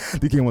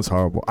game was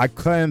horrible. I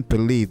couldn't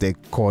believe they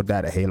called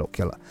that a Halo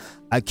killer.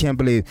 I can't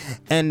believe.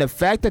 And the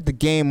fact that the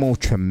game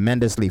moved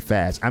tremendously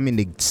fast. I mean,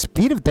 the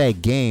speed of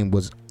that game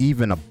was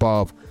even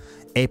above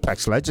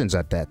Apex Legends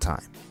at that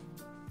time.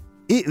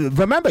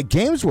 Remember,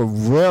 games were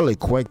really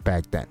quick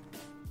back then.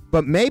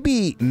 But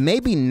maybe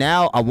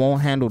now I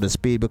won't handle the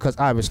speed because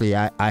obviously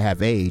I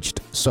have aged.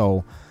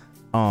 So,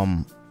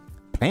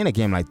 playing a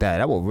game like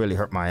that will really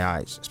hurt my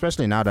eyes,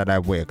 especially now that I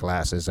wear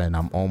glasses and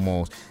I'm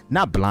almost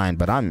not blind,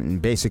 but I'm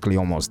basically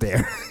almost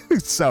there.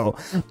 So,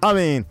 I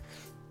mean,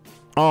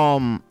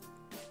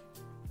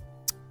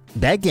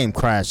 that game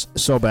crashed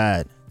so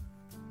bad.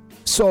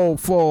 So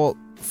for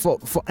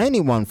any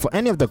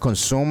of the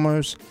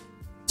consumers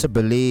to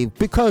believe,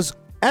 because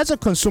as a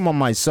consumer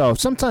myself,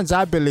 sometimes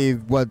I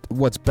believe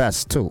what's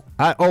best too.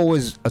 I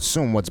always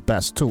assume what's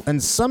best too.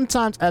 And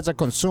sometimes as a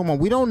consumer,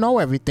 we don't know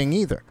everything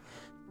either.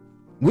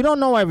 We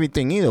don't know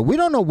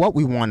what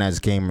we want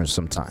as gamers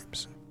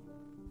sometimes.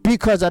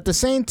 Because at the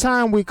same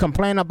time we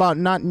complain about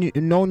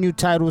no new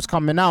titles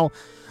coming out,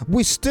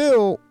 we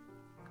still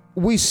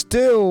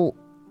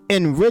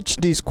enrich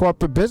these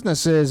corporate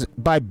businesses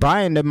by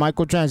buying the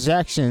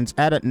microtransactions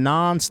at a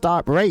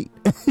non-stop rate.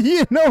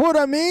 You know what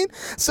I mean?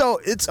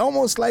 So it's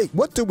almost like,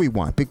 what do we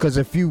want? Because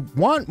if you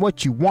want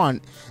what you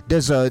want,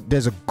 there's a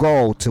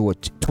goal to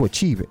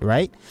achieve it,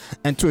 right?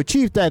 And to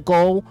achieve that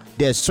goal,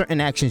 there's certain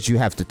actions you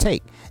have to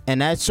take.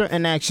 And that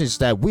certain actions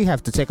that we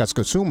have to take as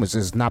consumers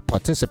is not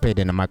participate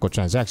in the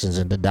microtransactions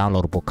and the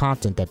downloadable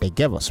content that they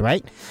give us,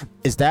 right?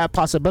 Is that a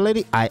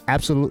possibility? I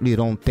absolutely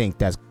don't think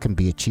that can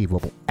be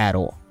achievable at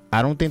all.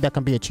 I don't think that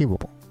can be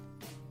achievable.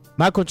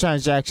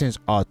 Microtransactions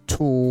are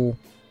too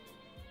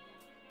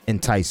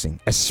enticing,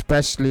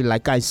 especially,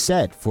 like I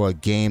said, for a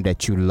game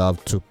that you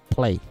love to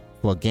play,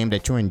 for a game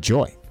that you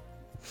enjoy.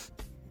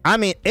 I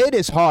mean, it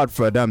is hard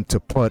for them to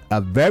put a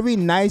very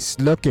nice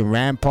looking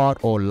Rampart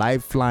or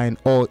Lifeline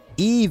or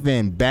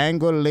even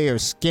Bangalore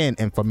skin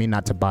and for me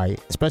not to buy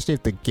it, especially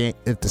if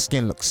the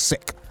skin looks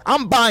sick.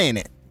 I'm buying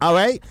it. All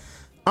right,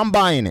 I'm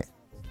buying it,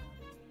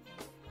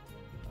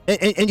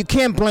 and you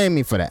can't blame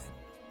me for that.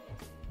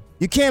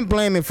 You can't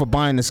blame me for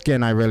buying the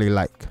skin I really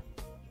like.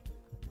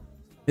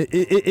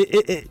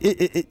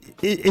 It's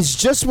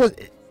just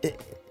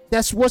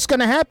that's what's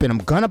gonna happen. I'm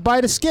gonna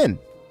buy the skin.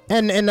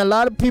 And a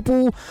lot of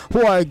people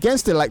who are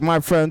against it, like my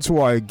friends who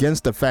are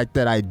against the fact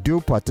that I do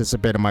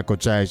participate in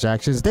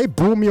microtransactions, they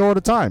boo me all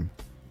the time.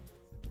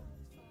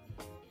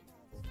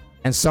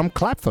 And some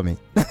clap for me.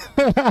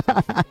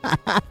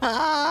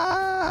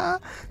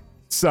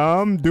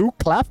 Some do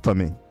clap for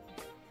me.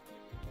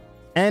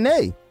 And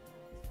hey,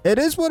 it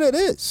is what it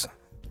is.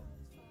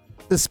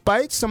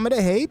 Despite some of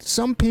the hate,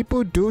 some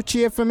people do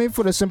cheer for me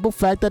for the simple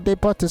fact that they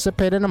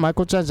participate in the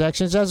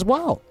microtransactions as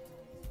well.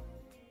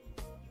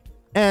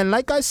 And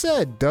like I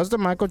said, does the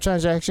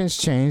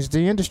microtransactions change the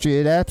industry?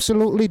 It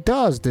absolutely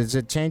does. Does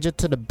it change it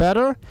to the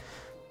better?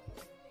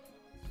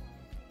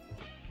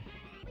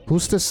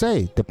 Who's to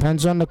say?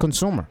 Depends on the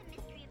consumer.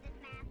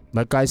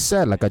 Like I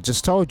said, like I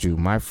just told you,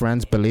 my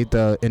friends believe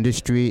the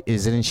industry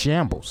is in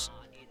shambles.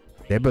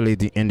 They believe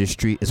the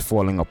industry is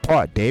falling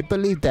apart. They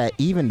believe that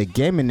even the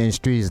gaming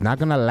industry is not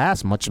going to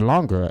last much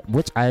longer,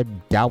 which I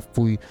doubt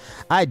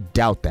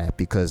that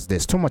because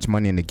there's too much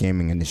money in the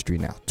gaming industry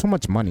now. Too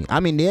much money. I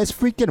mean, there's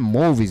freaking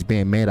movies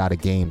being made out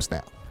of games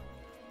now.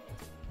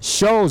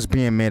 Shows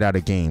being made out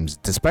of games.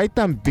 Despite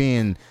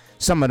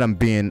some of them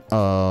being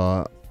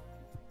a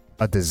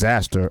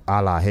disaster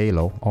a la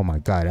Halo. Oh my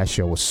God, that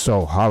show was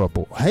so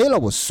horrible. Halo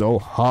was so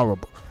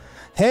horrible.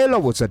 Halo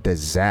was a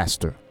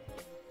disaster.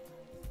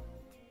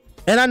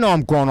 And I know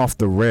I'm going off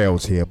the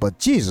rails here, but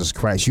Jesus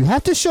Christ, you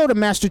had to show the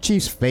Master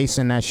Chief's face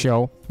in that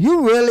show.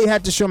 You really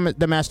had to show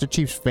the Master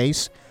Chief's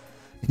face.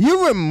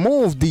 You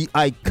removed the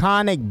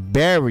iconic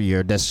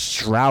barrier that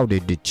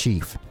shrouded the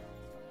Chief.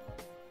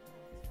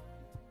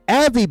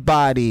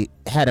 Everybody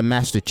had a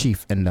Master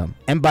Chief in them.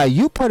 And by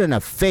you putting a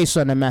face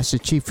on the Master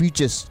Chief, you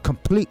just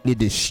completely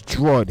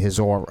destroyed his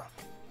aura.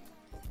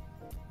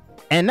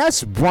 And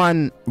that's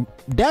one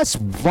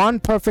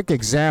perfect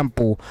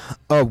example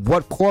of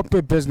what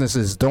corporate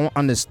businesses don't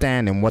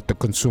understand and what the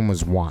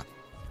consumers want.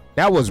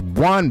 That was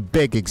one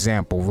big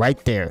example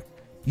right there.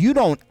 You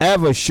don't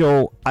ever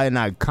show an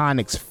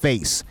icon's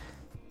face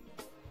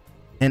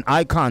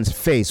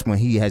when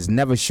he has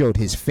never showed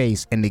his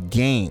face in the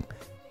game.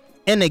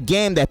 In a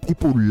game that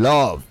people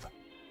love.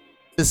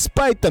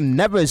 Despite them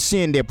never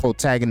seeing their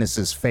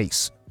protagonist's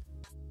face.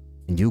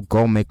 And you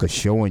go make a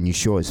show and you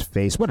show his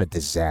face. What a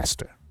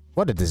disaster.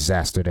 What a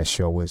disaster that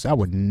show is. That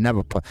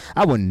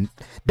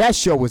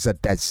show was a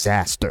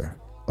disaster.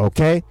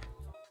 Okay?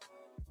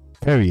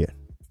 Period.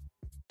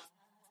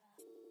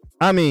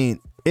 I mean,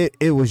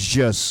 it was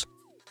just,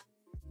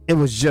 and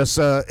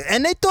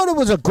they thought it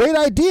was a great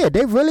idea.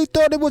 They really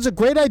thought it was a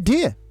great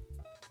idea.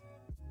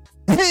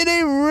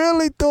 They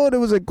really thought it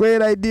was a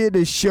great idea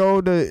to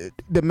show the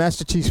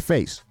Master Chief's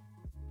face.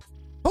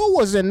 Who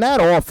was in that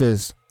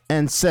office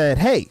and said,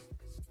 hey,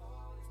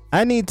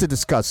 I need to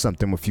discuss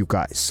something with you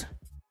guys.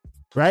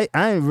 Right?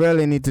 I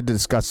really need to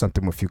discuss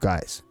something with you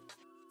guys.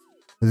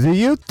 Do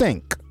you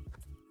think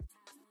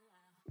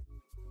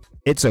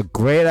it's a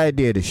great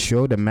idea to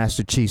show the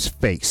Master Chief's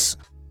face?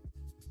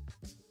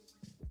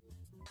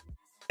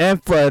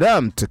 And for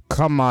them to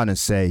come on and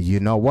say, you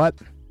know what?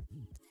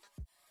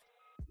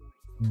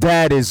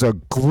 That is a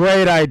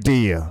great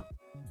idea.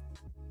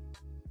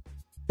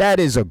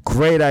 That is a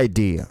great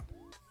idea.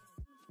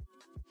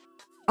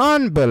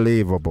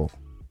 Unbelievable.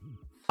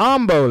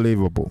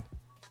 Unbelievable.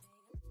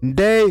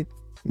 They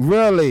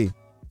really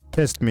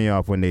pissed me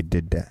off when they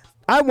did that.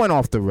 I went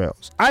off the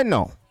rails. I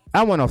know.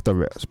 I went off the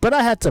rails. But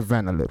I had to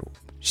vent a little.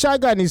 Shy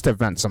Guy needs to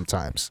vent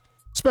sometimes.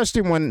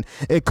 Especially when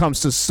it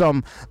comes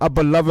to a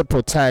beloved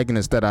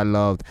protagonist that I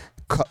loved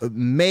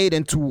made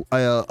into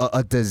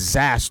a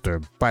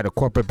disaster by the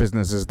corporate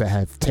businesses that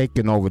have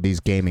taken over these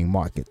gaming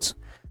markets.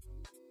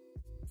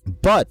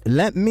 But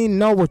let me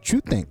know what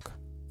you think.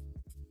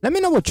 Let me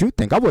know what you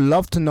think. I would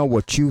love to know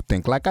what you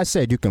think. Like I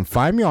said, you can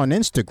find me on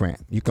Instagram.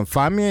 You can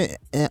find me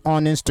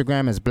on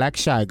Instagram as Black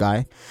Shy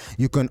Guy.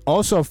 You can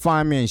also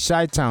find me in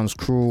Chi Town's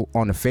Crew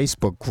on the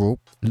Facebook group.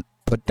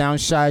 Put down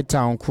Chi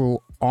Town Crew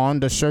on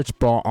the search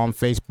bar on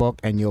Facebook,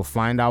 and you'll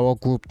find our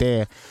group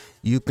there.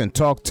 You can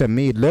talk to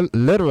me.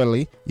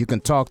 Literally, you can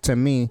talk to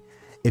me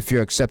if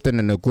you're accepted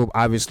in the group.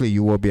 Obviously,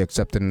 you will be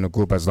accepted in the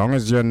group as long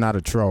as you're not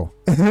a troll.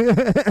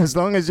 As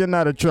long as you're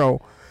not a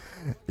troll,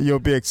 you'll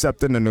be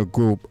accepted in the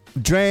group.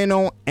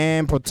 Drano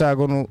and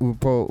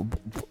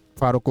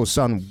Prodigal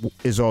Son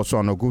is also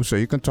on the group, so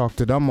you can talk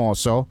to them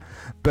also.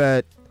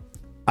 But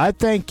I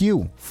thank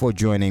you for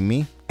joining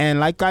me. And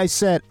like I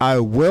said, I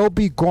will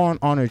be going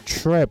on a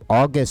trip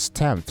August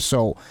 10th.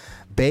 So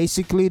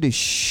basically, the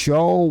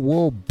show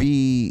will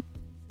be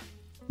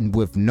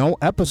with no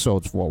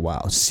episodes for a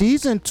while.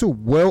 Season 2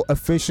 will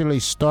officially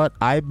start,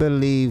 I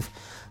believe,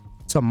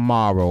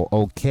 tomorrow.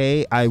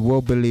 Okay, I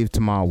will believe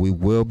tomorrow. We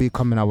will be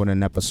coming out with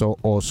an episode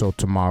also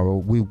tomorrow.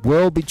 We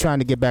will be trying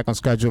to get back on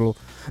schedule,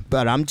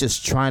 but I'm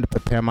just trying to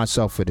prepare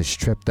myself for this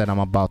trip that I'm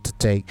about to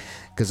take,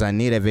 because I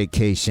need a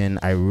vacation.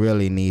 I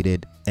really need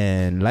it.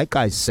 And like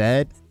I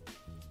said,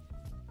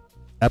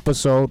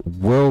 episode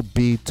will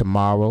be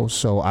tomorrow,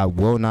 so I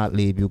will not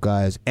leave you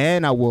guys.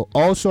 And I will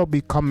also be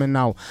coming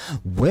out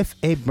with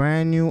a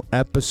brand new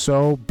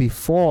episode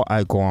before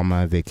I go on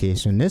my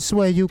vacation. This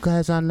way you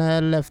guys are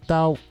not left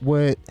out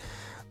with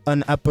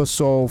an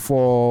episode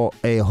for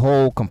a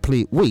whole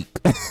complete week.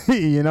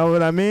 You know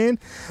what I mean?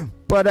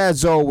 But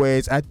as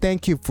always, I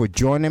thank you for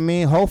joining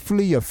me.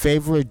 Hopefully your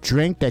favorite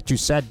drink that you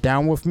sat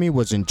down with me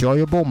was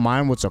enjoyable.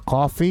 Mine was a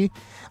coffee.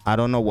 I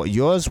don't know what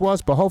yours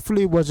was, but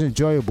hopefully it was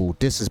enjoyable.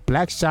 This is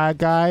Black Shy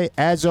Guy.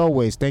 As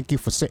always, thank you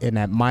for sitting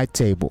at my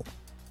table.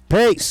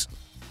 Peace.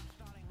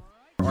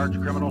 Arch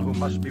criminal who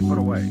must be put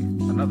away.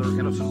 Another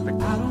innocent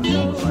victim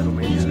of homicidal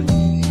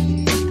maniac.